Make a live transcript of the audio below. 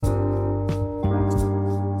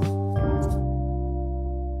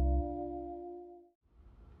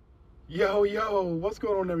Yo, what's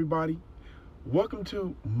going on, everybody? Welcome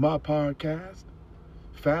to my podcast,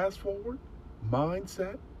 Fast Forward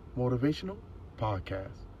Mindset Motivational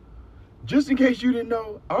Podcast. Just in case you didn't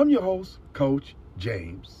know, I'm your host, Coach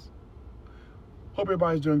James. Hope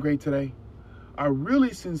everybody's doing great today. I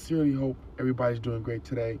really sincerely hope everybody's doing great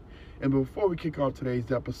today. And before we kick off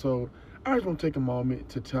today's episode, I just want to take a moment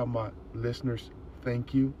to tell my listeners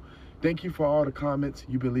thank you. Thank you for all the comments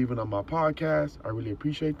you've been leaving on my podcast. I really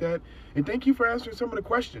appreciate that. And thank you for answering some of the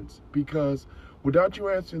questions, because without you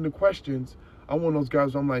answering the questions, I'm one of those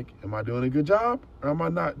guys I'm like, am I doing a good job or am I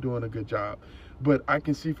not doing a good job? But I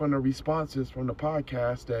can see from the responses from the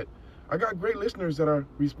podcast that I got great listeners that are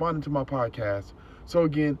responding to my podcast. So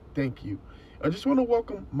again, thank you. I just want to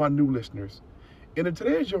welcome my new listeners. And if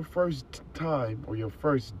today is your first time or your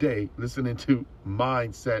first day listening to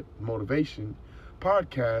Mindset Motivation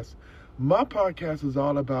Podcast, my podcast is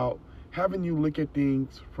all about having you look at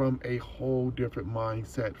things from a whole different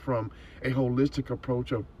mindset, from a holistic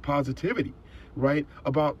approach of positivity, right?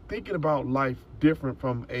 About thinking about life different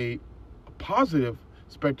from a positive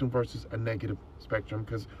spectrum versus a negative spectrum,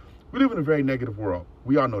 because we live in a very negative world.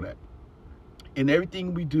 We all know that. In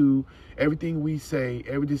everything we do, everything we say,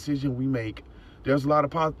 every decision we make, there's a lot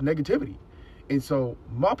of negativity. And so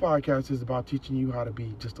my podcast is about teaching you how to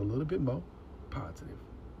be just a little bit more positive.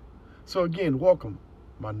 So again, welcome,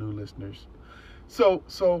 my new listeners. So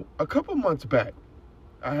a couple months back,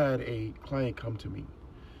 I had a client come to me,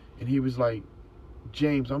 and he was like,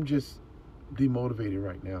 James, I'm just demotivated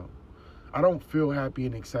right now. I don't feel happy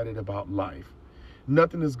and excited about life.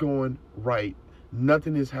 Nothing is going right.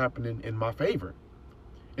 Nothing is happening in my favor.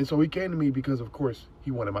 And so he came to me because, of course,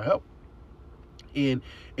 he wanted my help. And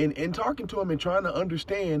talking to him and trying to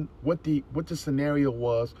understand what the scenario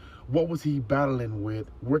was, what was he battling with,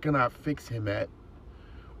 where can I fix him at,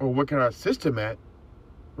 or where can I assist him at,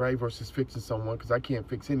 right, versus fixing someone, because I can't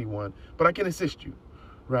fix anyone, but I can assist you,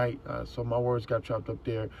 right? So my words got chopped up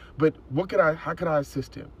there. But how could I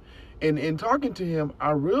assist him? And in talking to him,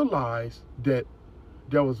 I realized that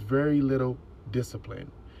there was very little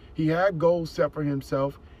discipline. He had goals set for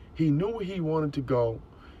himself. He knew where he wanted to go.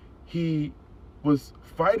 He was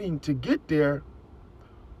fighting to get there,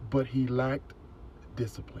 but he lacked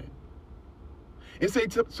discipline. And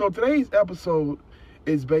so today's episode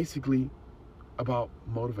is basically about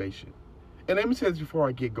motivation. And let me say this before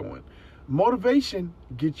I get going. Motivation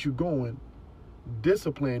gets you going.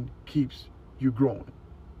 Discipline keeps you growing.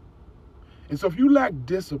 And so if you lack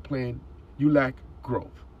discipline, you lack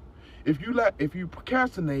growth. If you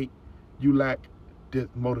procrastinate, you lack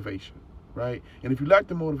motivation. Right? And if you lack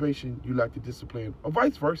the motivation, you lack the discipline, or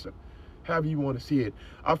vice versa, however you want to see it.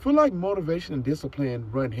 I feel like motivation and discipline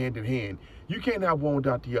run hand in hand. You can't have one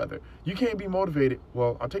without the other. You can't be motivated.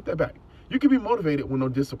 Well, I'll take that back. You can be motivated with no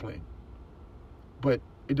discipline, but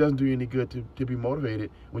it doesn't do you any good to be motivated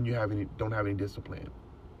when you don't have any discipline,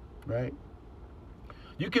 right?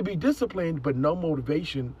 You can be disciplined, but no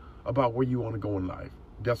motivation about where you want to go in life.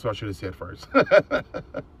 That's what I should have said first.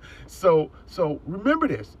 So remember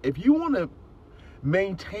this. If you want to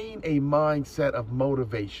maintain a mindset of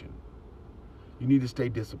motivation, you need to stay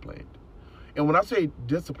disciplined. And when I say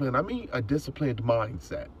discipline, I mean a disciplined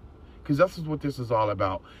mindset, because that's what this is all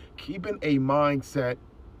about. Keeping a mindset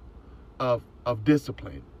of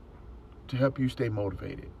discipline to help you stay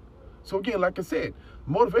motivated. So again, like I said,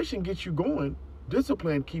 motivation gets you going.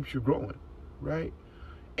 Discipline keeps you growing, right?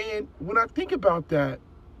 And when I think about that,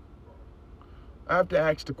 I have to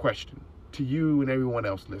ask the question to you and everyone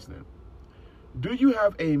else listening. Do you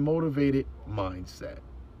have a motivated mindset?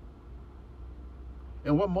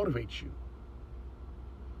 And what motivates you?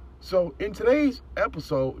 So in today's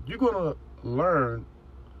episode, you're going to learn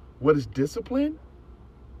what is discipline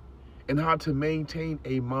and how to maintain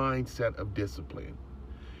a mindset of discipline.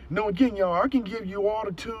 Now, again, y'all, I can give you all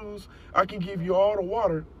the tools. I can give you all the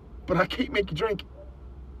water, but I can't make you drink it.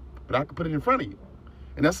 But I can put it in front of you.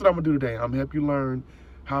 And that's what I'm going to do today. I'm going to help you learn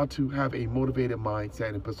how to have a motivated mindset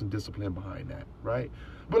and put some discipline behind that, right?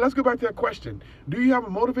 But let's go back to that question. Do you have a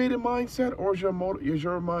motivated mindset, or is your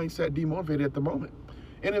mindset demotivated at the moment?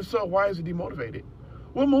 And if so, why is it demotivated?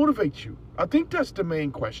 What motivates you? I think that's the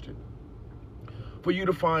main question. For you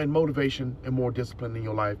to find motivation and more discipline in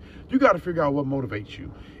your life, you got to figure out what motivates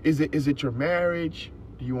you. Is it your marriage?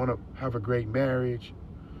 Do you want to have a great marriage?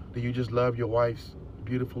 Do you just love your wife's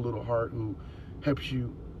beautiful little heart who helps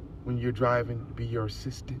you when you're driving, be your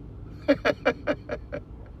assistant?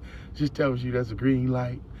 Just tells you there's a green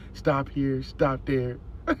light. Stop here, stop there.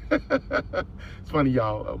 It's funny,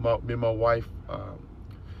 y'all. Me and my wife,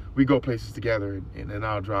 we go places together, and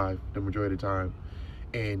I'll drive the majority of the time.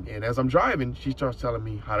 And as I'm driving, she starts telling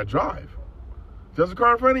me how to drive. There's a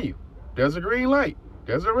car in front of you. There's a green light.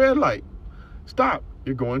 There's a red light. Stop.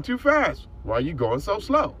 You're going too fast. Why are you going so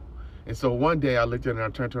slow? And so one day I looked at her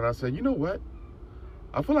and I turned to her and I said, you know what?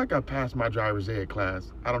 I feel like I passed my driver's ed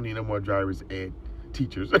class. I don't need no more driver's ed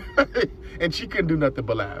teachers. And she couldn't do nothing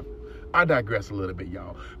but laugh. I digress a little bit,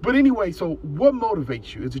 y'all. But anyway, so what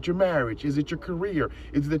motivates you? Is it your marriage? Is it your career?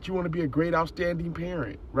 Is it that you want to be a great, outstanding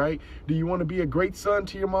parent, right? Do you want to be a great son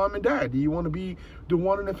to your mom and dad? Do you want to be the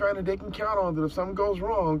one in the family they can count on that if something goes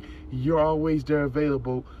wrong, you're always there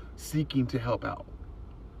available, seeking to help out,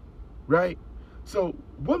 right? So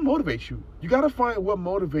what motivates you? You got to find what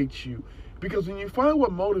motivates you, because when you find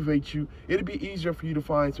what motivates you, it'll be easier for you to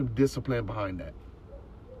find some discipline behind that.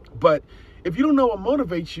 But if you don't know what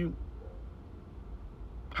motivates you,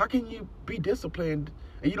 how can you be disciplined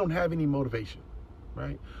and you don't have any motivation,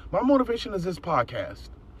 right? My motivation is this podcast,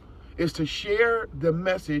 is to share the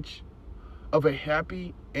message of a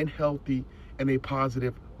happy and healthy and a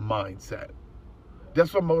positive mindset.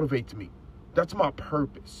 That's what motivates me. That's my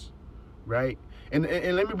purpose, right? And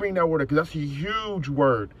let me bring that word up, because that's a huge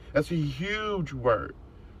word. That's a huge word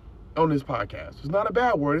on this podcast. It's not a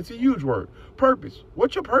bad word. It's a huge word. Purpose.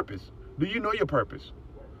 What's your purpose? Do you know your purpose?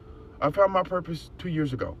 I found my purpose 2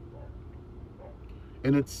 years ago.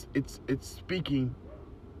 And it's speaking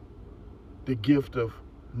the gift of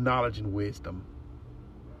knowledge and wisdom,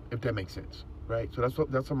 if that makes sense, right? So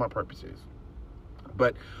that's what my purpose is.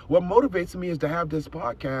 But what motivates me is to have this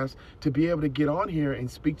podcast, to be able to get on here and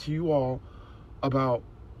speak to you all about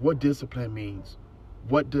what discipline means.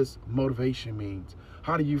 What does motivation means?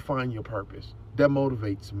 How do you find your purpose? That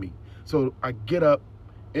motivates me. So I get up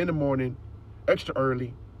in the morning extra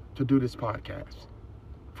early to do this podcast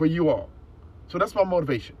for you all. So that's my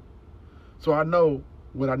motivation. So I know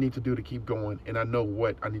what I need to do to keep going, and I know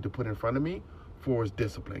what I need to put in front of me for as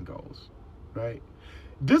discipline goes, right?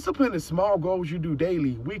 Discipline is small goals you do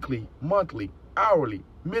daily, weekly, monthly, hourly,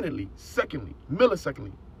 minutely, secondly,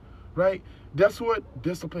 millisecondly, right? That's what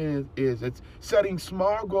discipline is. It's setting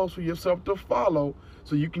small goals for yourself to follow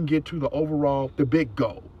so you can get to the overall, the big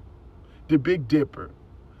goal, the Big Dipper,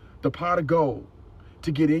 the pot of gold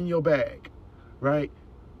to get in your bag, right?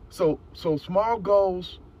 So small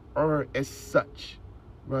goals are as such,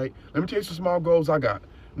 right? Let me tell you some small goals I got.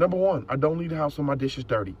 Number one, I don't leave the house with my dishes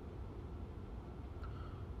dirty.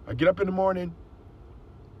 I get up in the morning,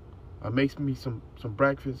 I make me some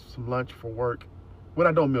breakfast, some lunch for work. When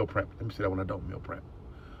I don't meal prep, let me say that, when I don't meal prep,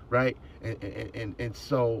 right? And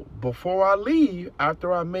so before I leave,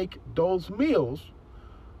 after I make those meals,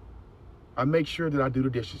 I make sure that I do the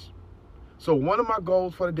dishes. So one of my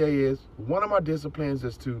goals for the day is, one of my disciplines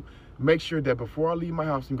is to make sure that before I leave my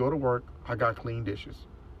house and go to work, I got clean dishes.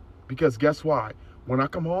 Because guess why? When I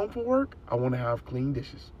come home from work, I want to have clean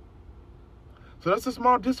dishes. So that's a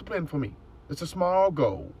small discipline for me. It's a small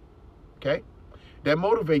goal, okay? That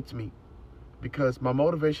motivates me, because my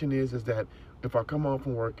motivation is that if I come home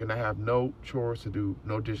from work and I have no chores to do,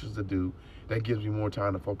 no dishes to do, that gives me more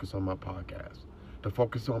time to focus on my podcast, to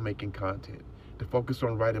focus on making content, to focus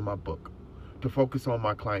on writing my book, to focus on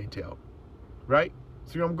my clientele, right?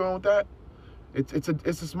 See where I'm going with that?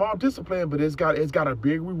 It's a small discipline, but it's got a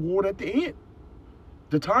big reward at the end.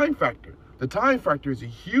 The time factor. The time factor is a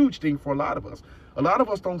huge thing for a lot of us. A lot of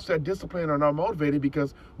us don't set discipline or are not motivated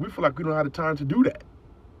because we feel like we don't have the time to do that,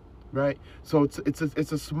 right? So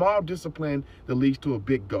it's a small discipline that leads to a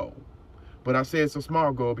big goal. But I say it's a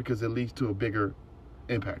small goal because it leads to a bigger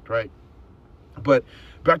impact, right? But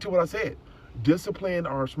back to what I said. Discipline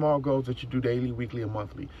are small goals that you do daily, weekly, and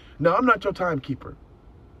monthly. Now, I'm not your timekeeper.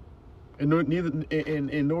 And nor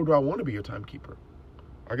do I want to be your timekeeper.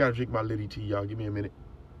 I got to drink my Liddy tea, y'all. Give me a minute.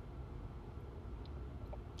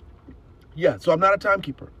 Yeah, so I'm not a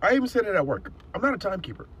timekeeper. I even said it at work. I'm not a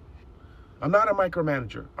timekeeper. I'm not a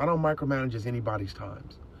micromanager. I don't micromanage anybody's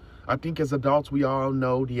times. I think as adults, we all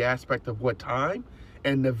know the aspect of what time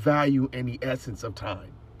and the value and the essence of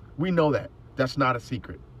time. We know that. That's not a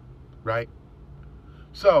secret, right?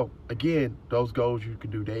 So, again, those goals you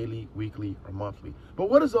can do daily, weekly, or monthly. But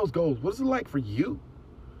what is those goals? What is it like for you?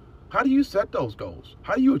 How do you set those goals?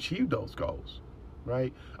 How do you achieve those goals,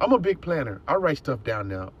 right? I'm a big planner. I write stuff down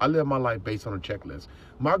now. I live my life based on a checklist.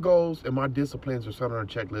 My goals and my disciplines are set on a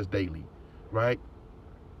checklist daily, right?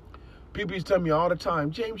 People used to tell me all the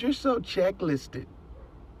time, James, you're so checklisted.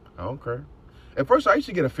 I don't care. At first, I used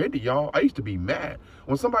to get offended, y'all. I used to be mad.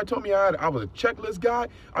 When somebody told me I was a checklist guy,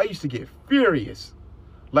 I used to get furious.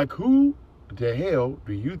 Like, who the hell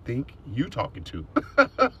do you think you talking to?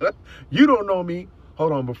 You don't know me.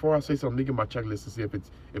 Hold on, before I say something, let me get my checklist to see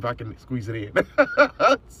if I can squeeze it in.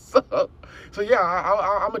 so yeah,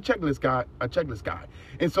 I'm a checklist guy,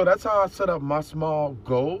 and so that's how I set up my small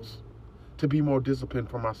goals to be more disciplined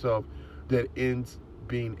for myself. That ends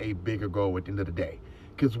being a bigger goal at the end of the day.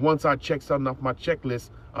 Because once I check something off my checklist,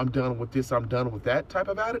 I'm done with this, I'm done with that type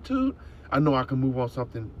of attitude. I know I can move on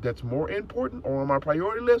something that's more important or on my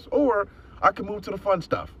priority list, or I can move to the fun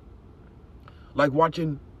stuff, like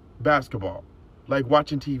watching basketball, like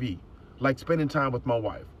watching TV, like spending time with my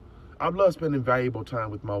wife. I love spending valuable time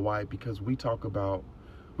with my wife because we talk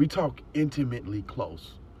intimately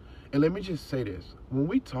close. And let me just say this. When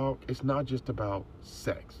we talk, it's not just about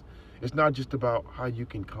sex. It's not just about how you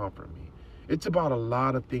can comfort me. It's about a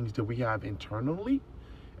lot of things that we have internally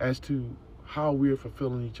as to how we're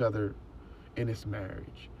fulfilling each other in this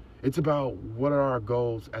marriage. It's about what are our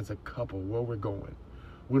goals as a couple, where we're going,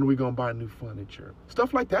 when are we going to buy new furniture,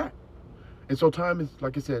 stuff like that. And so time is,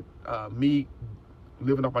 like I said, me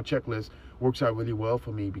living off my checklist works out really well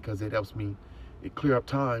for me because it helps me clear up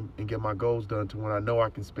time and get my goals done to when I know I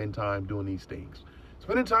can spend time doing these things.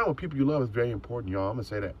 Spending time with people you love is very important, y'all. I'm going to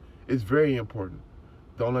say that. It's very important.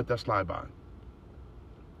 Don't let that slide by.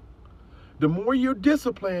 The more you're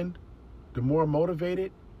disciplined, the more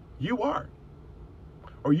motivated you are,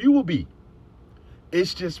 or you will be.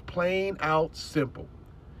 It's just plain out simple.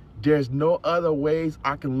 There's no other ways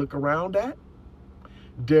I can look around at.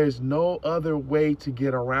 There's no other way to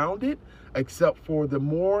get around it except for the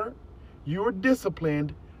more you're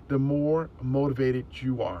disciplined, the more motivated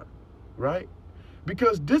you are, right?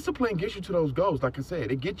 Because discipline gets you to those goals. Like I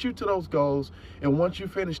said, it gets you to those goals. And once you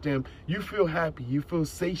finish them, you feel happy. You feel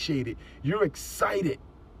satiated. You're excited.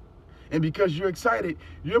 And because you're excited,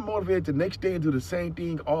 you're motivated the next day and do the same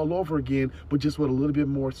thing all over again, but just with a little bit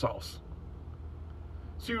more sauce.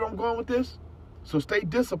 See where I'm going with this? So stay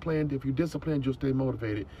disciplined. If you're disciplined, you'll stay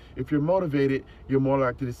motivated. If you're motivated, you're more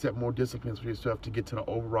likely to set more disciplines for yourself to get to the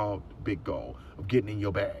overall big goal of getting in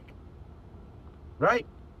your bag. Right?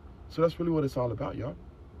 So that's really what it's all about, y'all.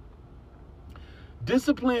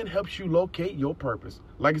 Discipline helps you locate your purpose.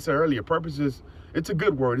 Like I said earlier, purpose it's a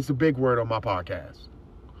good word. It's a big word on my podcast.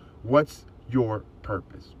 What's your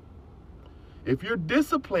purpose? If you're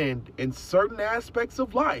disciplined in certain aspects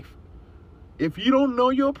of life, if you don't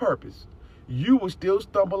know your purpose, you will still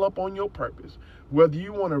stumble up on your purpose. Whether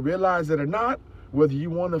you want to realize it or not, whether you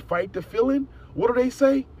want to fight the feeling, what do they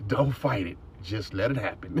say? Don't fight it. Just let it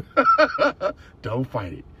happen. Don't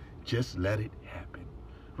fight it. Just let it happen,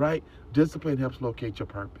 right? Discipline helps locate your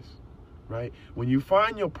purpose, right? When you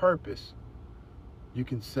find your purpose, you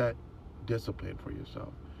can set discipline for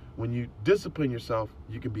yourself. When you discipline yourself,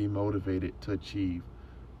 you can be motivated to achieve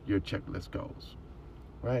your checklist goals,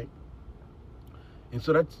 right? And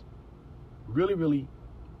so that's really, really,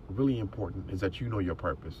 really important, is that you know your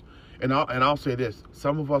purpose. And I'll say this,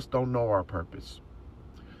 some of us don't know our purpose.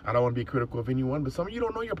 I don't want to be critical of anyone, but some of you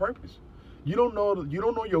don't know your purpose. You don't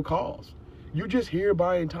know your cause. You just here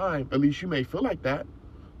buying time. At least you may feel like that.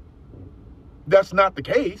 That's not the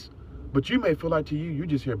case, but you may feel like to you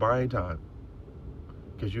just here buying time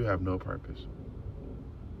because you have no purpose.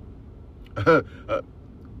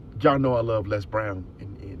 Y'all know I love Les Brown,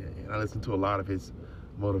 and I listen to a lot of his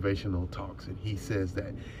motivational talks, and he says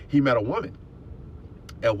that he met a woman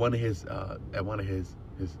at one of his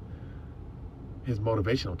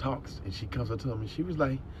motivational talks, and she comes up to him and she was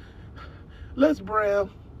like, Les Brown,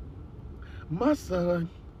 my son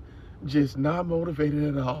just not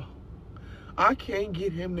motivated at all. I can't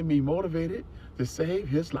get him to be motivated to save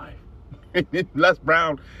his life. And then Les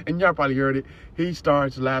Brown, and y'all probably heard it, he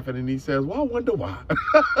starts laughing and he says, well, I wonder why.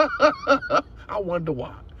 I wonder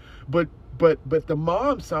why. But the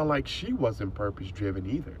mom sounded like she wasn't purpose driven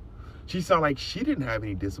either. She sounded like she didn't have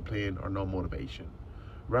any discipline or no motivation,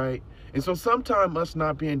 right? And so sometimes us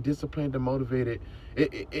not being disciplined and motivated,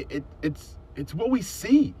 it's what we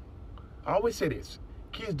see. I always say this,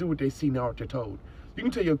 kids do what they see, not what they're told. You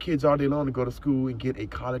can tell your kids all day long to go to school and get a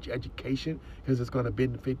college education because it's going to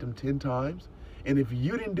benefit them 10 times. And if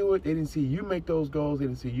you didn't do it, they didn't see you make those goals, they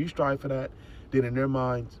didn't see you strive for that, then in their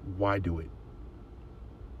minds, why do it?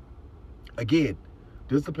 Again,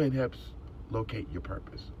 discipline helps locate your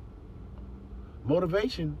purpose.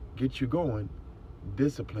 Motivation gets you going.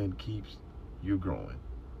 Discipline keeps you growing.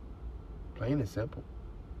 Plain and simple.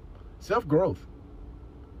 Self-growth.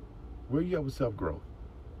 Where are you at with self-growth?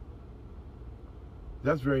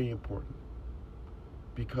 That's very important.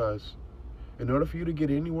 Because in order for you to get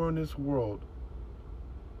anywhere in this world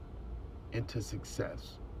into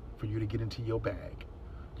success, for you to get into your bag,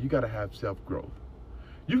 you got to have self-growth.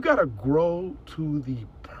 You've got to grow to the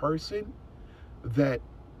person that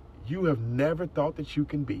you have never thought that you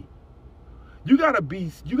can be. You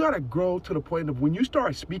gotta grow to the point of when you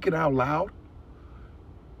start speaking out loud,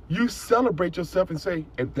 you celebrate yourself and say,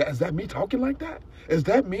 is that me talking like that? Is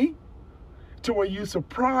that me? To where you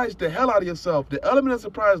surprise the hell out of yourself. The element of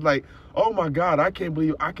surprise, like, oh my God, I can't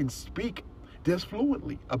believe I can speak this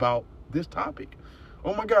fluently about this topic.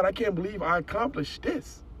 Oh my God, I can't believe I accomplished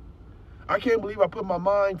this. I can't believe I put my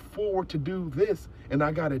mind forward to do this and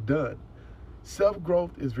I got it done.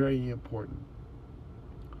 Self-growth is very important.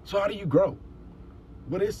 So how do you grow?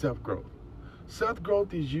 What is self-growth?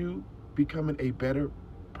 Self-growth is you becoming a better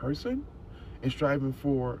person and striving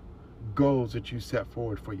for goals that you set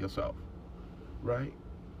forward for yourself, right?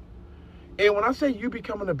 And when I say you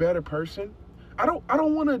becoming a better person, I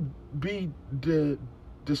don't want to be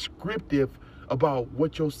descriptive about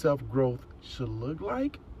what your self-growth should look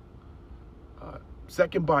like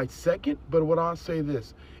second by second, but what I'll say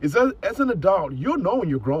this is, as an adult, you'll know when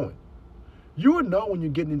you're growing. You will know when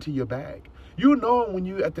you're getting into your bag. You'll know when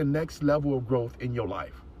you're at the next level of growth in your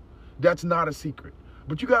life. That's not a secret.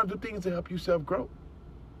 But you got to do things to help you self-grow,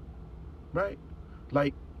 right?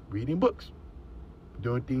 Like reading books,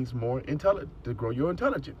 doing things more intelligent to grow your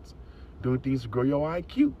intelligence, doing things to grow your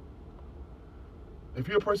IQ. If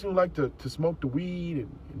you're a person who likes to smoke the weed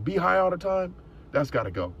and be high all the time, that's got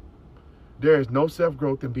to go. There is no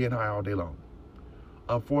self-growth in being high all day long.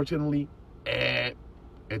 Unfortunately,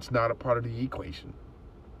 it's not a part of the equation.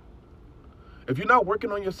 If you're not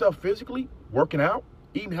working on yourself physically, working out,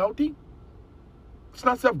 eating healthy, it's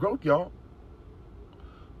not self-growth, y'all.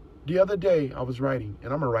 The other day, I was writing,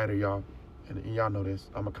 and I'm a writer, y'all, and y'all know this.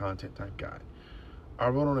 I'm a content type guy. I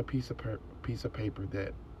wrote on a piece of paper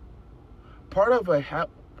that part of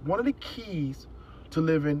one of the keys to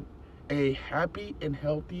living a happy and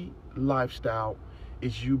healthy lifestyle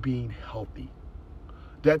is you being healthy.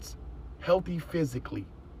 That's healthy physically,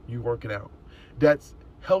 you working out. That's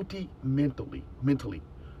healthy mentally,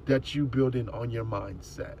 that you building on your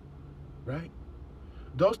mindset, right?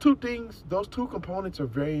 Those two things, those two components are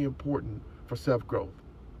very important for self-growth.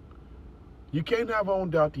 You can't have one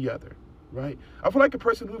without the other, right? I feel like a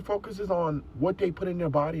person who focuses on what they put in their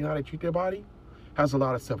body and how they treat their body has a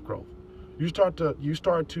lot of self-growth. You start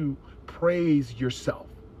to praise yourself.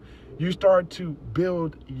 You start to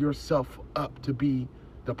build yourself up to be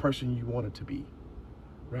the person you want it to be,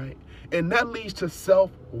 right? And that leads to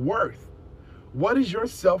self-worth. What is your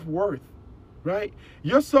self-worth, right?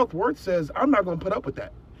 Your self-worth says, I'm not going to put up with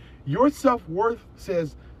that. Your self-worth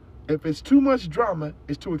says, if it's too much drama,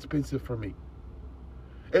 it's too expensive for me.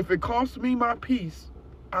 If it costs me my peace,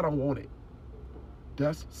 I don't want it.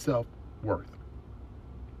 That's self-worth.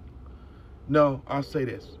 No, I'll say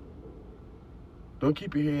this. Don't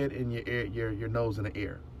keep your head in your air, your nose in the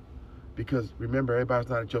air. Because remember, everybody's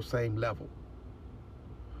not at your same level.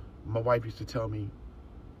 My wife used to tell me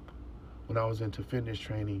when I was into fitness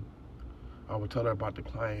training, I would tell her about the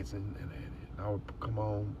clients and I would come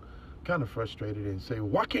home kind of frustrated and say,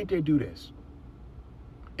 why can't they do this?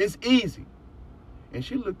 It's easy. And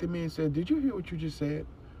she looked at me and said, did you hear what you just said?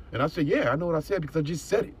 And I said, yeah, I know what I said because I just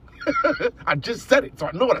said it. I just said it, so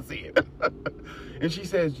I know what I said. And she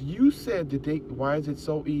says, you said that why is it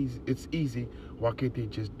so easy? It's easy. Why can't they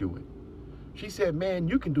just do it? She said, man,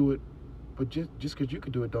 you can do it, but just because you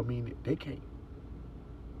can do it don't mean that they can't.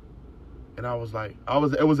 And I was like,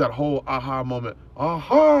 it was that whole aha moment.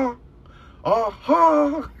 Aha!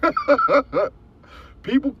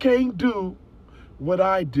 People can't do what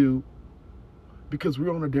I do because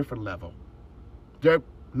we're on a different level. They're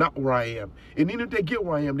not where I am. And even if they get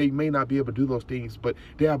where I am, they may not be able to do those things, but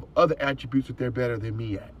they have other attributes that they're better than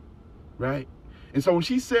me at, right? And so when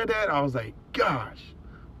she said that, I was like, gosh,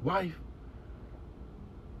 wife,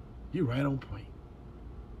 you're right on point.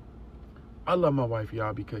 I love my wife,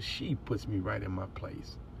 y'all, because she puts me right in my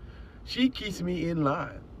place. She keeps me in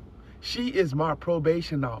line. She is my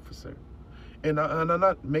probation officer. And I'm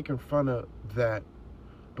not making fun of that,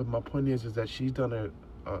 but my point is that she's done an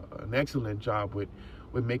excellent job with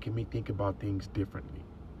making me think about things differently.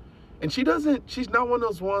 And she's not one of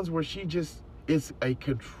those ones where she just is a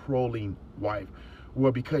controlling wife,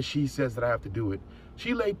 where because she says that I have to do it,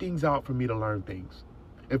 she laid things out for me to learn things,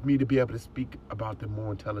 and for me to be able to speak about them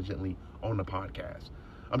more intelligently on the podcast.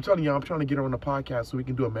 I'm telling y'all, I'm trying to get her on the podcast so we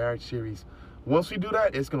can do a marriage series. Once we do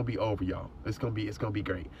that, it's going to be over, y'all. It's going to be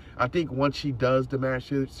great. I think once she does the marriage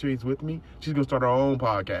series with me, she's going to start her own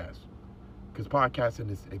podcast, because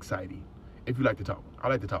podcasting is exciting. If you like to talk, I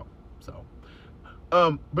like to talk. So,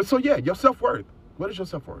 but so yeah, your self-worth. What is your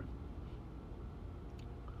self-worth?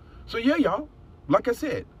 So yeah, y'all, like I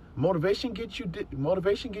said, motivation gets you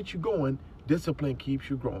going. Discipline keeps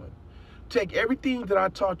you growing. Take everything that I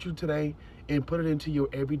taught you today and put it into your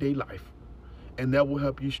everyday life. And that will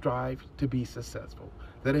help you strive to be successful.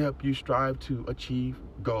 That'll help you strive to achieve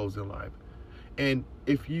goals in life. And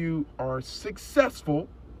if you are successful,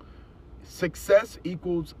 success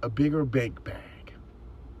equals a bigger bank bag,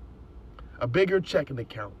 a bigger checking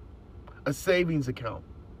account, a savings account,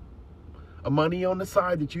 a money on the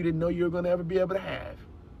side that you didn't know you were going to ever be able to have.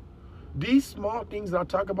 These small things that I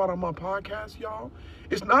talk about on my podcast, y'all,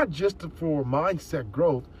 it's not just for mindset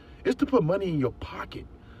growth. It's to put money in your pocket.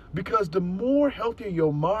 Because the more healthier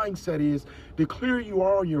your mindset is, the clearer you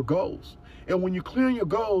are on your goals. And when you're clear on your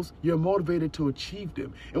goals, you're motivated to achieve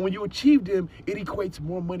them. And when you achieve them, it equates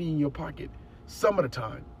more money in your pocket some of the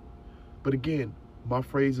time. But again, my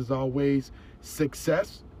phrase is always,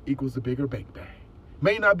 success equals a bigger bank bag.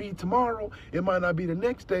 May not be tomorrow, it might not be the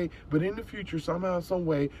next day, but in the future, somehow, some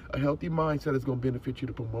way, a healthy mindset is going to benefit you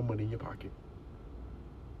to put more money in your pocket.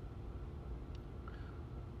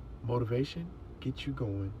 Motivation gets you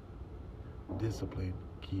going. Discipline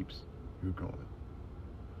keeps you growing.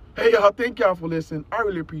 Hey, y'all, thank y'all for listening. I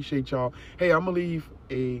really appreciate y'all. Hey, I'm going to leave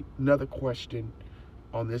another question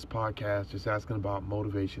on this podcast, just asking about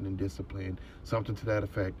motivation and discipline, something to that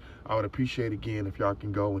effect. I would appreciate, again, if y'all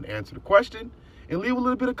can go and answer the question and leave a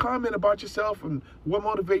little bit of comment about yourself and what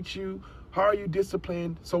motivates you, how are you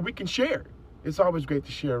disciplined, so we can share. It's always great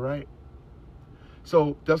to share, right?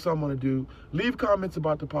 So that's what I'm going to do. Leave comments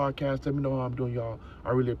about the podcast. Let me know how I'm doing, y'all.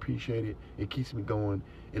 I really appreciate it. It keeps me going.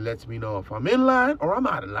 It lets me know if I'm in line or I'm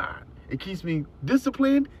out of line. It keeps me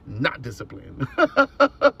disciplined, not disciplined.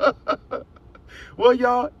 Well,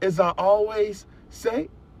 y'all, as I always say,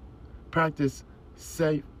 practice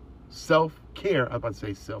self-care. I'm about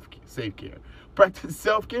to say safe care. Practice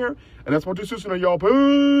self-care. And that's my decision, y'all.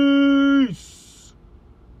 Peace.